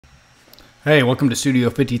Hey, welcome to Studio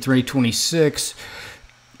 5326.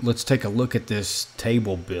 Let's take a look at this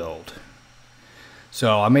table build.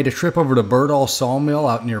 So I made a trip over to Birdall Sawmill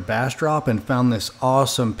out near Bastrop and found this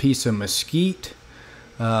awesome piece of mesquite.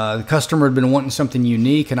 The customer had been wanting something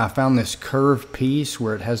unique, and I found this curved piece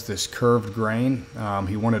where it has this curved grain.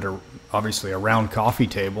 He wanted obviously a round coffee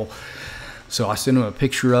table. So I sent him a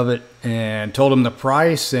picture of it and told him the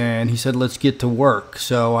price, and he said, let's get to work.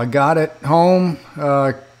 So I got it home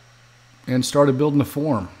and started building the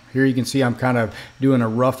form. Here you can see I'm kind of doing a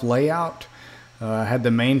rough layout. I had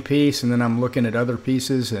the main piece, and then I'm looking at other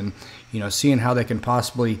pieces and seeing how they can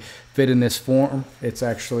possibly fit in this form. It's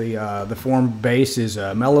actually the form base is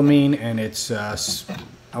melamine, and it's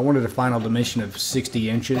I wanted a final dimension of 60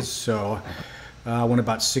 inches, so I went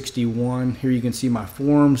about 61. Here you can see my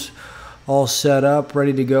forms all set up,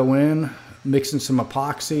 ready to go in. Mixing some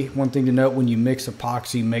epoxy. One thing to note, when you mix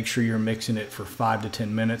epoxy, make sure you're mixing it for 5 to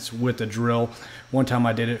 10 minutes with a drill. One time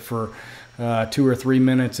I did it for 2 or 3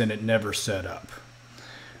 minutes and it never set up.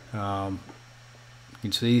 You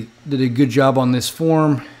can see, did a good job on this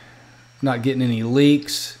form, not getting any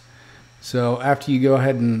leaks. So after you go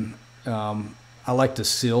ahead and I like to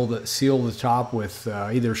seal the top with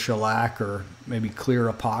either shellac or maybe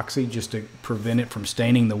clear epoxy just to prevent it from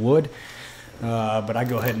staining the wood. But I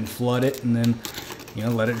go ahead and flood it and then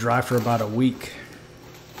let it dry for about a week.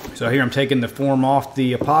 So here I'm taking the form off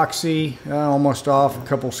the epoxy, almost off, a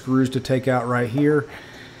couple screws to take out right here,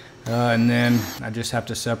 and then I just have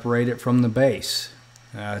to separate it from the base.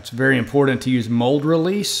 It's very important to use mold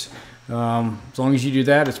release. As long as you do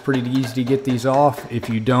that, it's pretty easy to get these off. If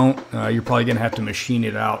you don't, you're probably going to have to machine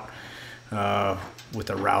it out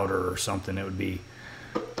with a router or something. It would be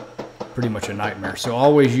pretty much a nightmare. So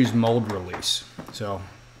always use mold release. So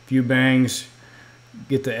a few bangs,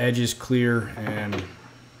 get the edges clear, and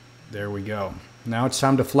there we go. Now it's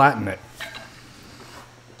time to flatten it.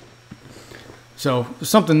 So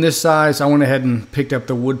something this size, I went ahead and picked up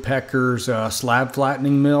the Woodpecker's slab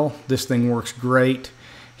flattening mill. This thing works great.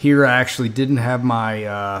 Here I actually didn't have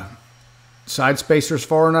my side spacers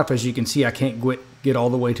far enough. As you can see, I can't get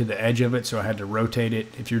all the way to the edge of it, so I had to rotate it.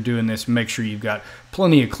 If you're doing this, make sure you've got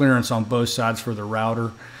plenty of clearance on both sides for the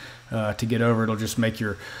router to get over. It'll just make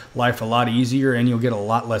your life a lot easier, and you'll get a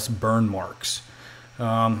lot less burn marks.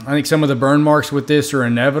 I think some of the burn marks with this are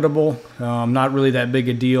inevitable. Not really that big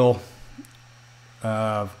a deal.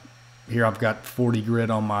 Here I've got 40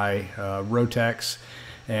 grit on my Rotex,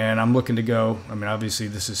 and I'm looking to go, obviously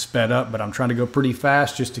this is sped up, but I'm trying to go pretty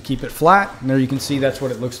fast just to keep it flat. And there you can see that's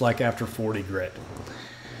what it looks like after 40 grit.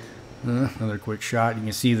 Another quick shot. You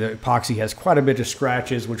can see the epoxy has quite a bit of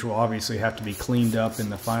scratches, which will obviously have to be cleaned up in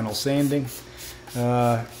the final sanding.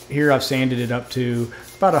 Here I've sanded it up to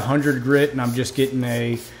about 100 grit, and I'm just getting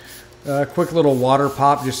a quick little water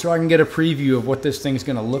pop just so I can get a preview of what this thing's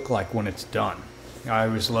going to look like when it's done. I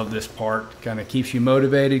always love this part. Kind of keeps you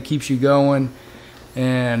motivated, keeps you going,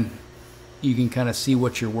 and you can kind of see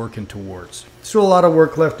what you're working towards. Still a lot of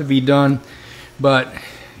work left to be done, but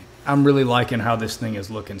I'm really liking how this thing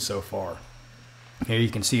is looking so far. Here you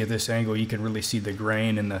can see at this angle, you can really see the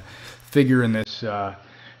grain and the figure in this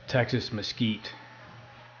Texas mesquite.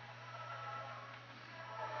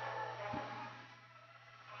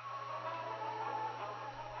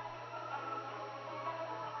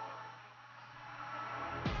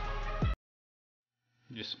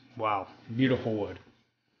 Just, wow, beautiful wood.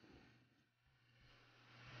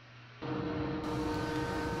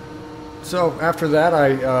 So after that,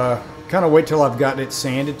 I kind of wait till I've gotten it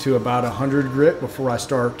sanded to about 100 grit before I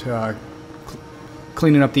start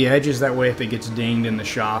cleaning up the edges. That way, if it gets dinged in the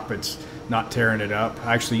shop, it's not tearing it up.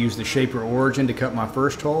 I actually used the Shaper Origin to cut my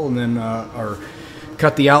first hole, and then or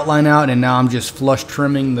cut the outline out, and now I'm just flush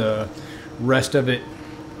trimming the rest of it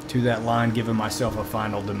to that line, giving myself a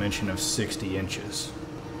final dimension of 60 inches.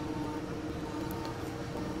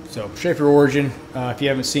 So Shaper Origin, if you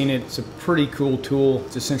haven't seen it, it's a pretty cool tool.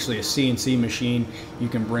 It's essentially a CNC machine you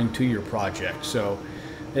can bring to your project. So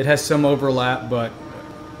it has some overlap, but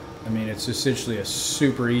it's essentially a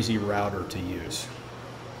super easy router to use.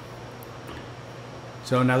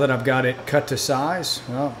 So now that I've got it cut to size,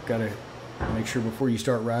 well, got to make sure before you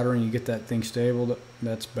start routering you get that thing stable.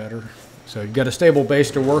 That's better. So you've got a stable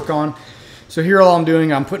base to work on. So here all I'm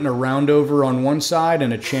doing, I'm putting a round over on one side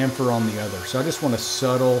and a chamfer on the other. So I just want a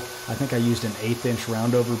subtle, I think I used an 1/8 inch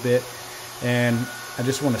round over bit, and I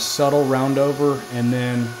just want a subtle round over, and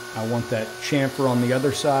then I want that chamfer on the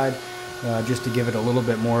other side just to give it a little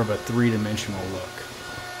bit more of a three-dimensional look.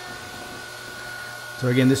 So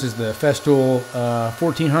again, this is the Festool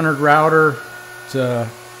 1400 router. It's a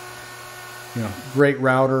great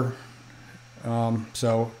router.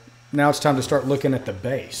 So now it's time to start looking at the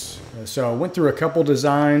base. So I went through a couple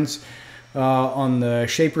designs on the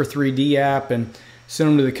Shaper 3D app and sent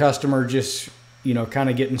them to the customer, just, you know, kind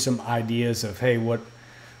of getting some ideas of, hey, what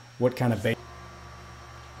kind of base.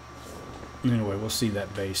 Anyway, we'll see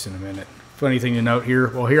that base in a minute. Funny thing to note here,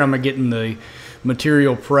 well, here I'm getting the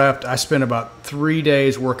material prepped. I spent about 3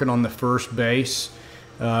 days working on the first base.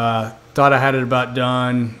 Thought I had it about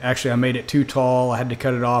done. Actually, I made it too tall. I had to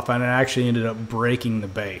cut it off, and I actually ended up breaking the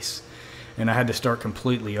base, and I had to start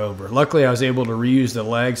completely over. Luckily, I was able to reuse the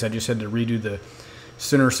legs. I just had to redo the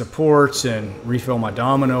center supports and refill my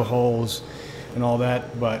domino holes and all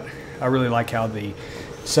that, but I really like how the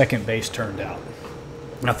second base turned out.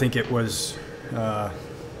 I think it was,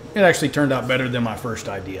 it actually turned out better than my first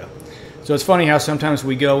idea. So it's funny how sometimes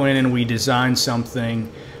we go in and we design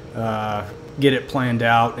something, get it planned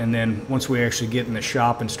out, and then once we actually get in the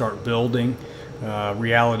shop and start building,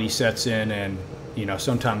 reality sets in, and you know,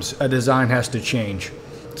 sometimes a design has to change.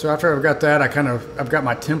 So after I've got that, I've got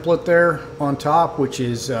my template there on top, which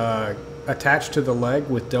is attached to the leg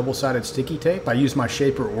with double-sided sticky tape. I use my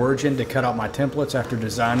Shaper Origin to cut out my templates after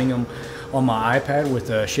designing them on my iPad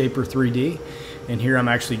with a Shaper 3D. And here I'm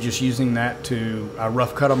actually just using that to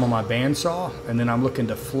rough cut them on my bandsaw, and then I'm looking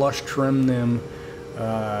to flush trim them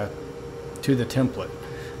to the template.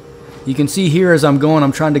 You can see here as I'm going,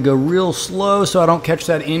 I'm trying to go real slow so I don't catch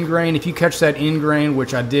that end grain. If you catch that end grain,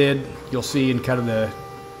 which I did, you'll see in kind of the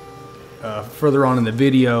further on in the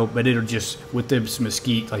video, but it'll just, with this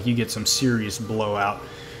mesquite, like you get some serious blowout,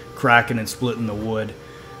 cracking and splitting the wood.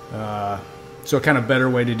 So a kind of better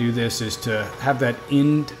way to do this is to have that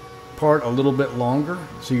end part a little bit longer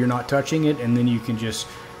so you're not touching it, and then you can just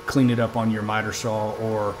clean it up on your miter saw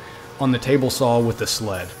or on the table saw with the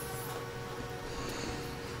sled.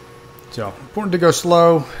 So important to go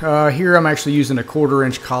slow. Here I'm actually using a 1/4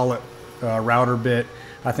 inch collet router bit.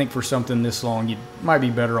 I think for something this long, you might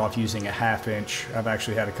be better off using a 1/2 inch. I've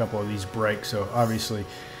actually had a couple of these break, so obviously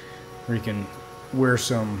you can wear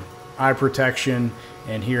some eye protection.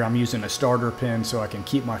 And here I'm using a starter pin so I can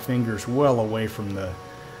keep my fingers well away from the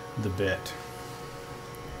bit.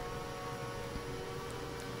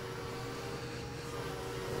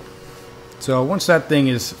 So once that thing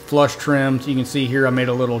is flush trimmed, you can see here I made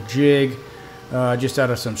a little jig just out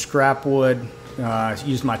of some scrap wood. I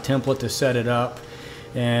used my template to set it up,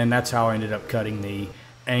 and that's how I ended up cutting the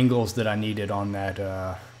angles that I needed on that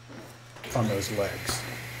on those legs.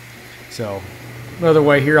 So another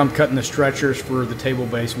way, here I'm cutting the stretchers for the table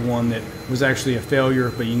base one that was actually a failure,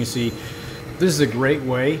 but you can see this is a great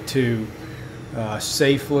way to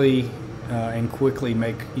safely and quickly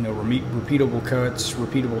make, you know, repeatable cuts,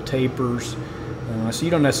 repeatable tapers. So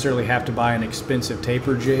you don't necessarily have to buy an expensive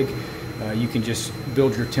taper jig. You can just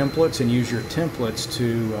build your templates and use your templates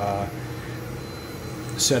to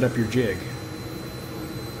set up your jig.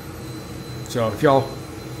 So if y'all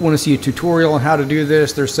want to see a tutorial on how to do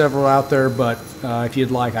this, there's several out there, but if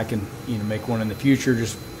you'd like, I can, you know, make one in the future.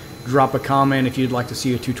 Just drop a comment if you'd like to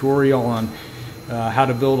see a tutorial on how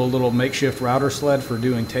to build a little makeshift router sled for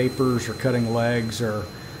doing tapers or cutting legs, or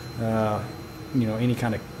you know, any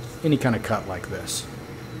kind of cut like this.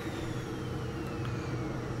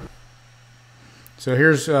 So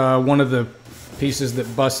here's one of the pieces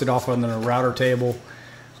that busted off on the router table.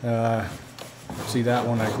 See that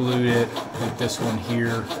one? I glued it. Like this one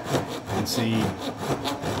here. You can see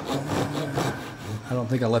I don't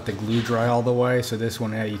think I let the glue dry all the way, so this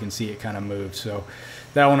one, yeah, you can see it kind of moved. So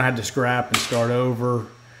that one I had to scrap and start over.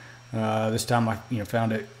 This time I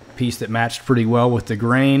found a piece that matched pretty well with the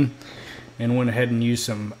grain, and went ahead and used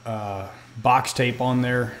some box tape on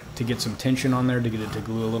there to get some tension on there to get it to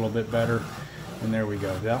glue a little bit better. And there we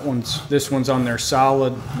go. This one's on there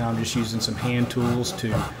solid. Now I'm just using some hand tools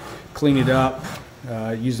to clean it up,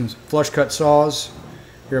 using flush cut saws.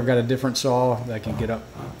 Here I've got a different saw that can get up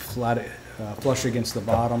flat, flush against the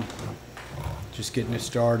bottom. Just getting it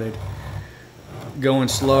started. Going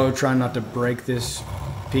slow, trying not to break this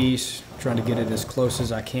piece, trying to get it as close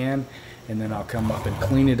as I can, and then I'll come up and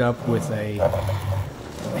clean it up with a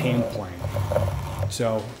hand plane.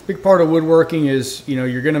 So big part of woodworking is,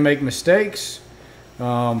 you're going to make mistakes,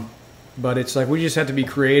 but it's like we just have to be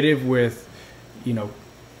creative with,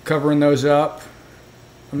 covering those up.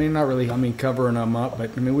 I mean, not really, covering them up,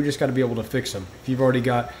 but we just got to be able to fix them. If you've already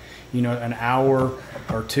got, an hour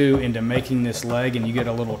or two into making this leg and you get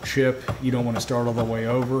a little chip, you don't want to start all the way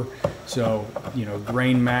over. So,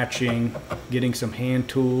 grain matching, getting some hand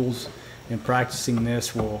tools, and practicing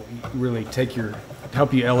this will really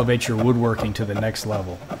help you elevate your woodworking to the next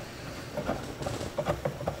level.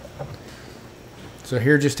 So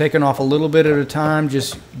here, just taking off a little bit at a time,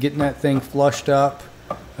 just getting that thing flushed up.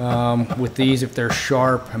 with these, if they're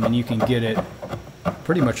sharp, I mean, you can get it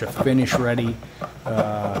pretty much a finish ready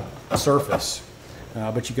surface,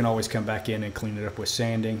 but you can always come back in and clean it up with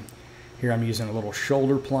sanding. Here I'm using a little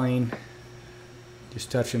shoulder plane,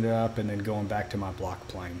 just touching it up and then going back to my block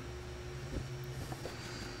plane.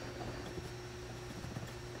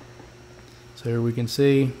 So here we can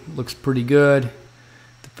see, looks pretty good.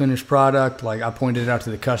 The finished product, like I pointed it out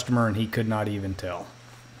to the customer and he could not even tell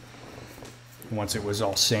once it was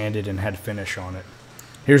all sanded and had finish on it.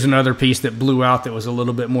 Here's another piece that blew out that was a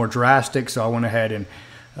little bit more drastic, so I went ahead and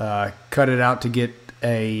cut it out to get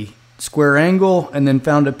a square angle, and then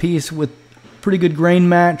found a piece with pretty good grain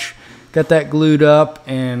match, got that glued up,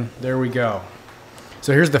 and there we go.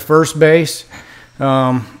 So here's the first base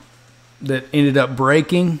that ended up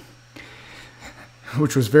breaking,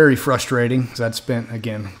 which was very frustrating because I'd spent,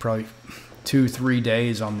 again, probably 2-3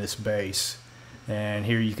 days on this base. And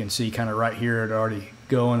here you can see kind of right here it already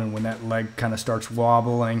going, and when that leg kind of starts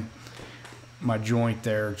wobbling, my joint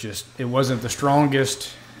there just, it wasn't the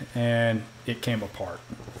strongest and it came apart.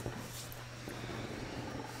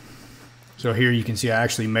 So here you can see I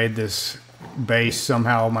actually made this base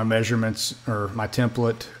somehow, my measurements or my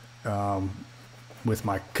template with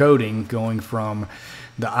my coding going from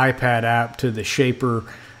the iPad app to the Shaper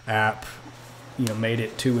app, you know, made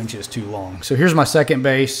it 2 inches too long. So here's my second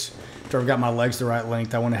base. After I've got my legs the right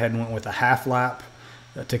length, I went ahead and went with a half lap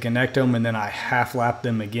to connect them, and then I half lapped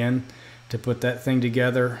them again to put that thing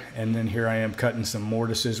together. And then here I am cutting some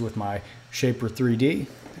mortises with my Shaper 3D,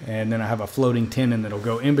 and then I have a floating tenon that'll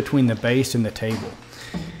go in between the base and the table.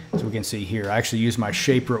 So we can see here, I actually used my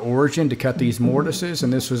Shaper Origin to cut these mortises,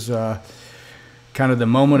 and this was kind of the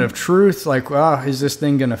moment of truth, like, wow, is this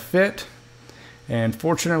thing gonna fit? And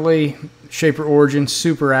fortunately, Shaper Origin,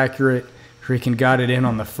 super accurate. Freaking got it in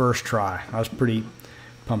on the first try. I was pretty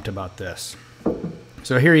pumped about this.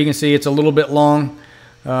 So here you can see it's a little bit long.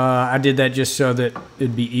 I did that just so that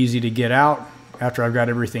it'd be easy to get out after I've got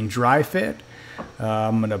everything dry fit.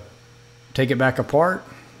 I'm gonna take it back apart,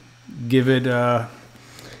 give it, I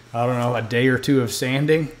don't know, a day or two of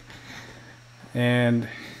sanding, and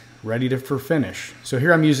ready for finish. So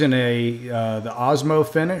here I'm using the Osmo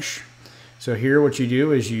finish. So here what you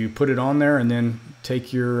do is you put it on there and then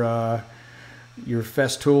take your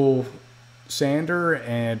Festool sander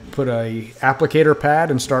and put a applicator pad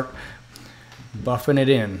and start buffing it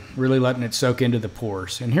in, really letting it soak into the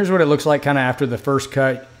pores. And here's what it looks like kind of after the first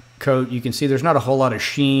coat. You can see there's not a whole lot of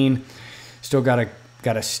sheen. Still got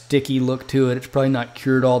a sticky look to it. It's probably not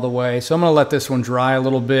cured all the way. So I'm gonna let this one dry a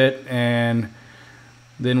little bit, and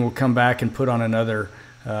then we'll come back and put on another,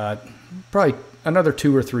 probably another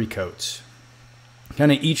 2 or 3 coats.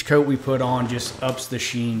 Kind of each coat we put on just ups the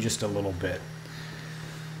sheen just a little bit.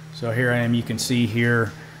 So here I am, you can see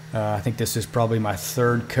here, I think this is probably my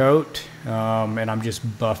 3rd coat, and I'm just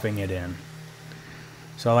buffing it in.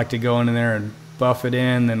 So I like to go in there and buff it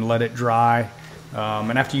in, then let it dry.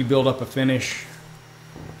 And after you build up a finish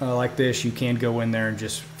like this, you can go in there and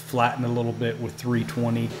just flatten a little bit with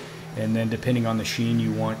 320, and then depending on the sheen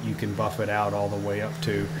you want, you can buff it out all the way up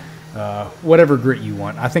to whatever grit you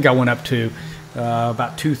want. I think I went up to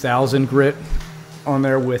about 2,000 grit on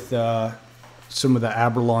there with some of the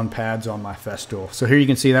Abralon pads on my Festool. So here you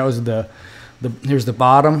can see that was here's the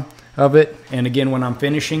bottom of it. And again, when I'm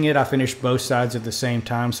finishing it, I finish both sides at the same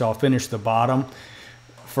time. So I'll finish the bottom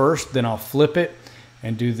first, then I'll flip it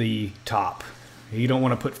and do the top. You don't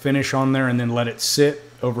want to put finish on there and then let it sit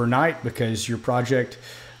overnight, because your project,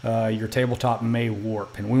 your tabletop may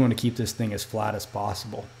warp, and we want to keep this thing as flat as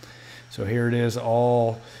possible. So here it is,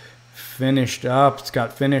 all finished up. It's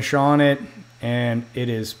got finish on it, and it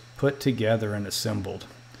is put together and assembled.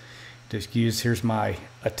 Here's my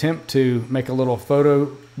attempt to make a little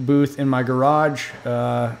photo booth in my garage.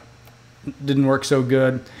 Didn't work so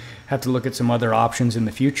good. Have to look at some other options in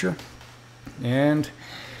the future. And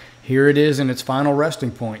here it is in its final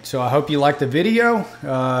resting point. So I hope you liked the video.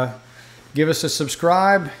 Give us a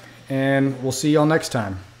subscribe, and we'll see y'all next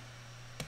time.